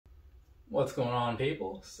What's going on,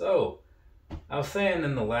 people? So, I was saying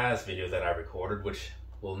in the last video that I recorded, which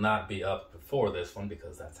will not be up before this one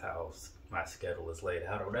because that's how my schedule is laid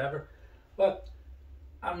out or whatever, but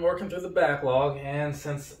I'm working through the backlog, and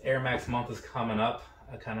since Air Max month is coming up,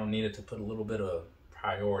 I kind of needed to put a little bit of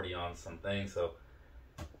priority on some things, so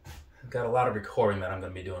I've got a lot of recording that I'm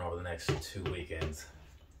going to be doing over the next 2 weekends.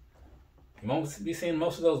 You won't be seeing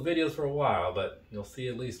most of those videos for a while, but you'll see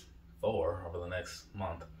at least 4 over the next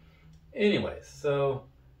month. Anyways, so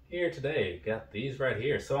here today, got these right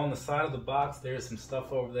here. So on the side of the box, there's some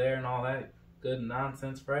stuff over there and all that good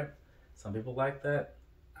nonsense, right? Some people like that.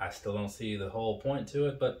 I still don't see the whole point to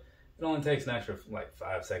it, but it only takes an extra like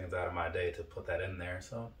 5 seconds out of my day to put that in there.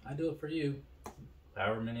 So I do it for you,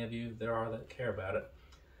 however many of you there are that care about it.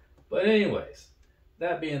 But anyways,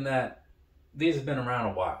 that being that, these have been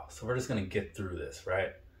around a while, so we're just gonna get through this,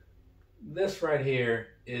 right? This right here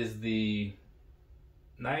is the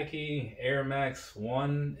Nike Air Max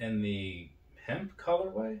 1 in the hemp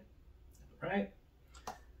colorway, right?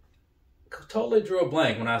 Totally drew a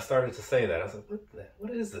blank when I started to say that. I was like,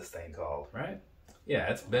 what is this thing called, right? Yeah,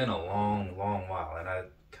 it's been a long while, and I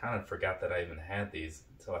kind of forgot that I even had these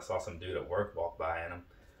until I saw some dude at work walk by in them.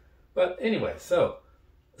 But anyway, so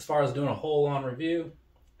as far as doing a whole-on review,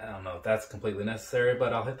 I don't know if that's completely necessary,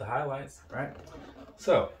 but I'll hit the highlights, right?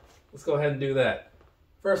 So let's go ahead and do that.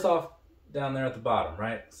 First off, down there at the bottom,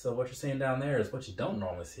 right? So what you're seeing down there is what you don't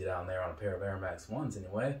normally see down there on a pair of Air Max 1s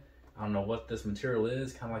anyway. I don't know what this material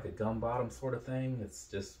is, kind of like a gum bottom sort of thing. It's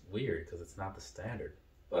just weird because it's not the standard,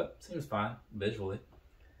 but seems fine visually.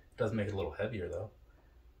 It does make it a little heavier though.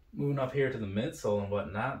 Moving up here to the midsole and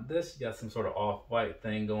whatnot, this, you got some sort of off-white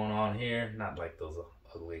thing going on here. Not like those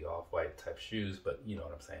ugly off-white type shoes, but you know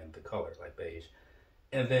what I'm saying, the color, like beige.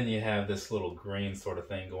 And then you have this little green sort of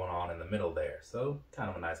thing going on in the middle there. So kind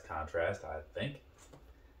of a nice contrast, I think.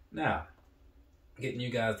 Now, getting you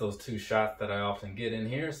guys those 2 shots that I often get in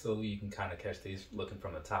here so you can kind of catch these looking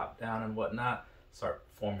from the top down and whatnot. Start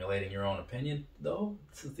formulating your own opinion. Though,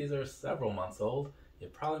 since these are several months old, you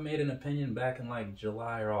probably made an opinion back in like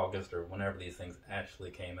July or August or whenever these things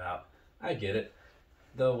actually came out. I get it.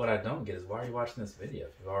 Though what I don't get is why are you watching this video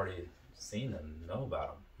if you've already seen and know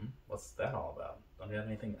about them? What's that all about? Don't you have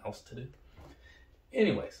anything else to do?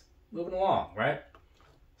 Anyways, moving along, right?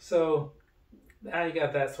 So now you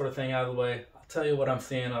got that sort of thing out of the way. I'll tell you what I'm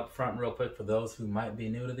seeing up front real quick for those who might be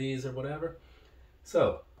new to these or whatever.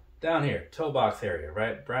 So down here, toe box area,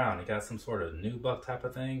 right? Brown, you got some sort of nubuck type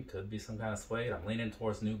of thing. Could be some kind of suede. I'm leaning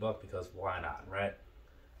towards nubuck because why not, right?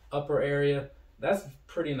 Upper area, that's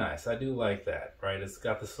pretty nice. I do like that, right? It's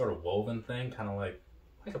got this sort of woven thing, kind of like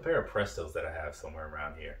a pair of Prestos that I have somewhere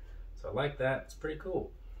around here. So I like that. It's pretty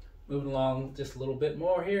cool. Moving along just a little bit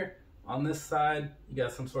more here. On this side, you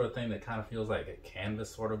got some sort of thing that kind of feels like a canvas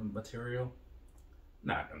sort of material.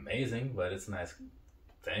 Not amazing, but it's a nice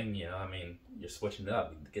thing, you know. I mean, you're switching it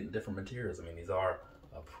up, getting different materials. I mean, these are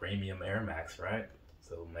a premium Air Max, right?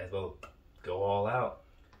 So may as well go all out.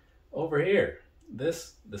 Over here,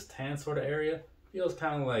 this tan sort of area feels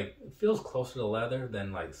kind of like, it feels closer to leather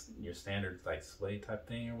than like your standard like suede type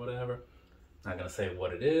thing or whatever. Not gonna say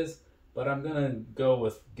what it is, but I'm gonna go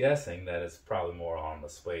with guessing that it's probably more on the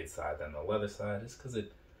suede side than the leather side, just because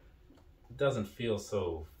it doesn't feel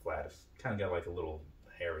so flat. It's kind of got like a little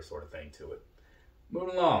hairy sort of thing to it.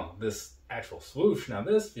 Moving along, this actual swoosh, now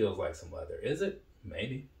this feels like some leather. Is it?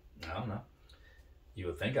 Maybe. I don't know. You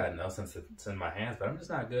would think I'd know since it's in my hands, but I'm just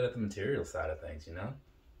not good at the material side of things, you know?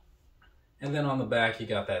 And then on the back, you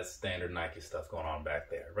got that standard Nike stuff going on back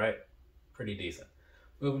there, right? Pretty decent.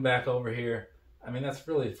 Moving back over here, I mean, that's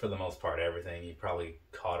really, for the most part, everything. You probably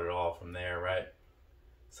caught it all from there, right?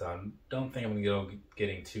 So I don't think I'm going to go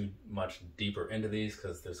getting too much deeper into these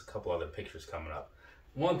because there's a couple other pictures coming up.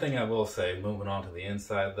 One thing I will say, moving on to the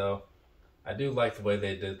inside, though, I do like the way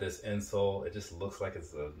they did this insole. It just looks like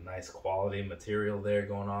it's a nice quality material there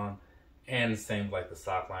going on. And same like the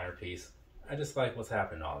sock liner piece. I just like what's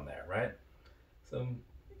happening on there, right? So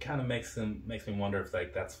it kind of makes me wonder if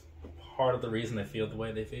like that's part of the reason they feel the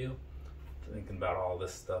way they feel. Thinking about all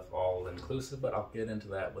this stuff all inclusive, but I'll get into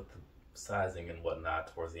that with the sizing and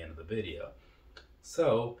whatnot towards the end of the video.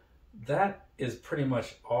 So that is pretty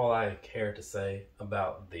much all I care to say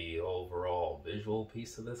about the overall visual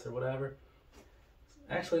piece of this or whatever.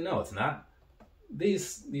 Actually, no, it's not.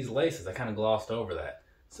 These laces, I kind of glossed over that.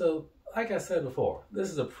 So like I said before, this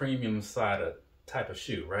is a premium type of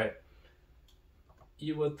shoe, right?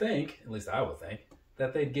 You would think, at least I would think,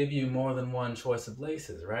 that they'd give you more than one choice of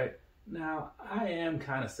laces, right? Now, I am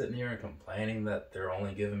kind of sitting here and complaining that they're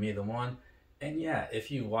only giving me the one, And yeah,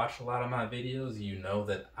 if you watch a lot of my videos, you know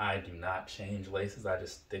that I do not change laces. I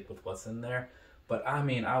just stick with what's in there. But I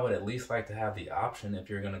mean, I would at least like to have the option if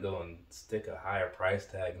you're going to go and stick a higher price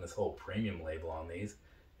tag and this whole premium label on these.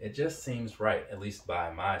 It just seems right, at least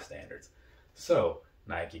by my standards. So,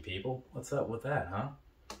 Nike people, what's up with that, huh?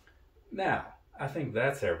 Now, I think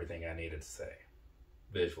that's everything I needed to say,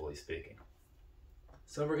 visually speaking.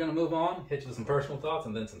 So we're going to move on, hit you with some personal thoughts,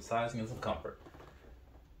 and then some sizing and some comfort.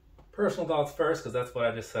 Personal thoughts first, because that's what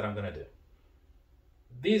I just said I'm going to do.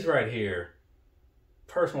 These right here,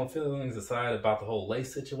 personal feelings aside about the whole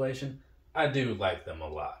lace situation, I do like them a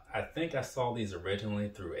lot. I think I saw these originally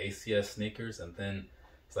through ACS sneakers, and then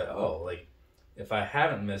it's like, oh, like if I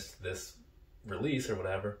haven't missed this release or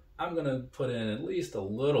whatever, I'm going to put in at least a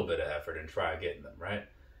little bit of effort and try getting them, right?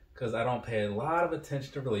 Because I don't pay a lot of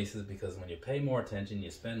attention to releases, because when you pay more attention,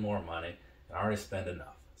 you spend more money, and I already spend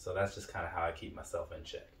enough. So that's just kind of how I keep myself in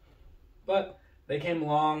check. But they came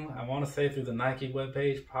along, I want to say through the Nike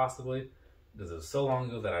webpage, possibly, because it was so long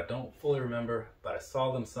ago that I don't fully remember, but I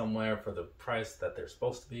saw them somewhere for the price that they're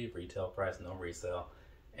supposed to be, retail price, no resale,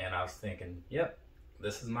 and I was thinking, yep,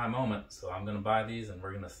 this is my moment, so I'm going to buy these and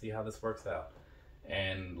we're going to see how this works out.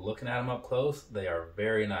 And looking at them up close, they are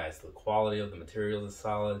very nice. The quality of the material is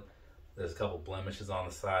solid. There's a couple blemishes on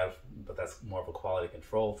the side, but that's more of a quality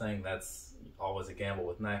control thing. That's always a gamble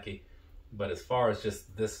with Nike. But as far as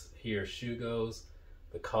just this here shoe goes,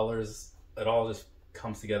 the colors, it all just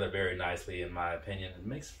comes together very nicely in my opinion. It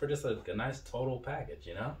makes for just a nice total package,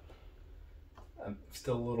 you know? I'm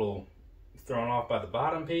still a little thrown off by the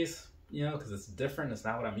bottom piece, you know, because it's different. It's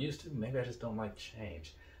not what I'm used to. Maybe I just don't like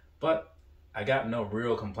change. But I got no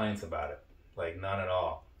real complaints about it, like none at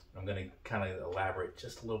all. I'm going to kind of elaborate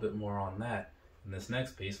just a little bit more on that in this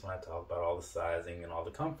next piece when I talk about all the sizing and all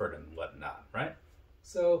the comfort and whatnot, right?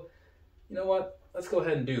 So, you know what? Let's go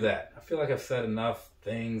ahead and do that. I feel like I've said enough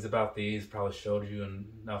things about these, probably showed you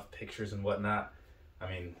enough pictures and whatnot. I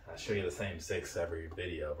mean, I show you the same 6 every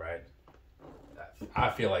video, right? I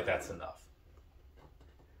feel like that's enough.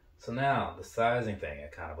 So now, the sizing thing I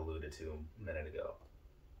kind of alluded to a minute ago.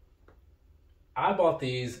 I bought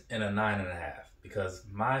these in a 9.5 because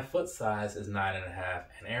my foot size is 9.5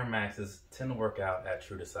 and Air Maxes tend to work out at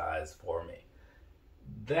true to size for me.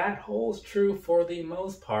 That holds true for the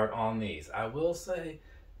most part on these. I will say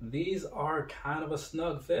these are kind of a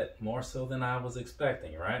snug fit, more so than I was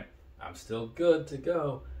expecting, right? I'm still good to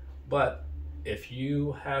go, but if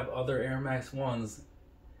you have other Air Max 1s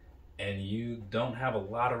and you don't have a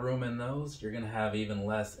lot of room in those, you're going to have even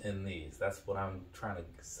less in these. That's what I'm trying to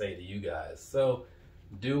say to you guys. So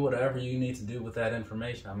do whatever you need to do with that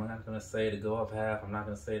information. I'm not going to say to go up half. I'm not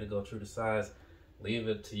going to say to go true to size. Leave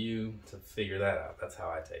it to you to figure that out. That's how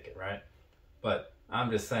I take it, right? But I'm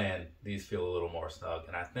just saying these feel a little more snug.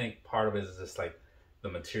 And I think part of it is just like the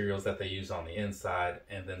materials that they use on the inside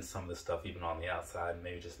and then some of the stuff even on the outside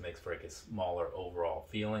maybe just makes for like a smaller overall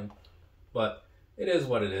feeling. But it is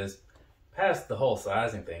what it is. Past the whole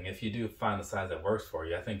sizing thing, if you do find the size that works for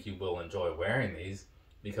you, I think you will enjoy wearing these,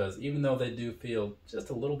 because even though they do feel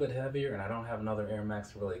just a little bit heavier, and I don't have another Air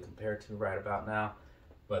Max to really compare to right about now,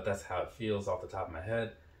 but that's how it feels off the top of my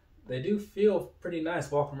head, they do feel pretty nice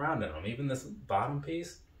walking around in them. Even this bottom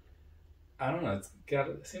piece, I don't know,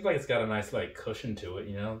 it seems like it's got a nice like cushion to it,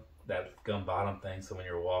 you know, that gum bottom thing, so when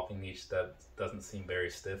you're walking each step doesn't seem very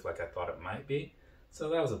stiff like I thought it might be. So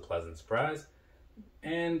that was a pleasant surprise.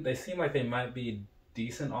 And they seem like they might be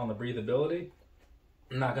decent on the breathability.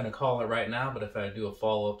 I'm not going to call it right now, but if I do a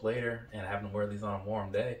follow-up later and happen to wear these on a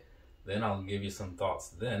warm day, then I'll give you some thoughts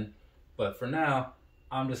then. But for now,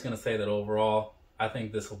 I'm just going to say that overall, I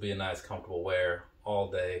think this will be a nice, comfortable wear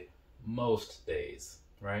all day, most days,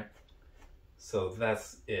 right? So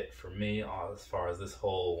that's it for me as far as this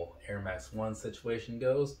whole Air Max 1 situation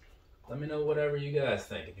goes. Let me know whatever you guys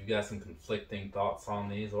think. If you got some conflicting thoughts on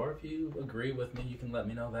these, or if you agree with me, you can let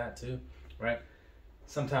me know that too, right?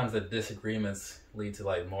 Sometimes the disagreements lead to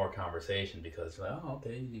like more conversation because you're like, oh,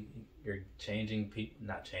 okay, you're changing,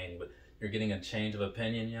 not changing, but you're getting a change of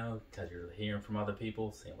opinion, you know, because you're hearing from other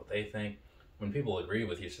people, seeing what they think. When people agree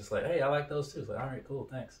with you, it's just like, hey, I like those too. It's like, all right, cool,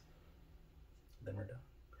 thanks. Then we're done.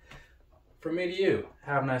 From me to you,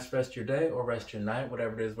 have a nice rest of your day or rest of your night,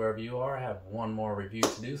 whatever it is, wherever you are. I have one more review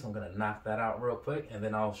to do, so I'm going to knock that out real quick, and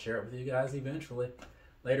then I'll share it with you guys eventually.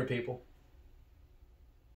 Later, people.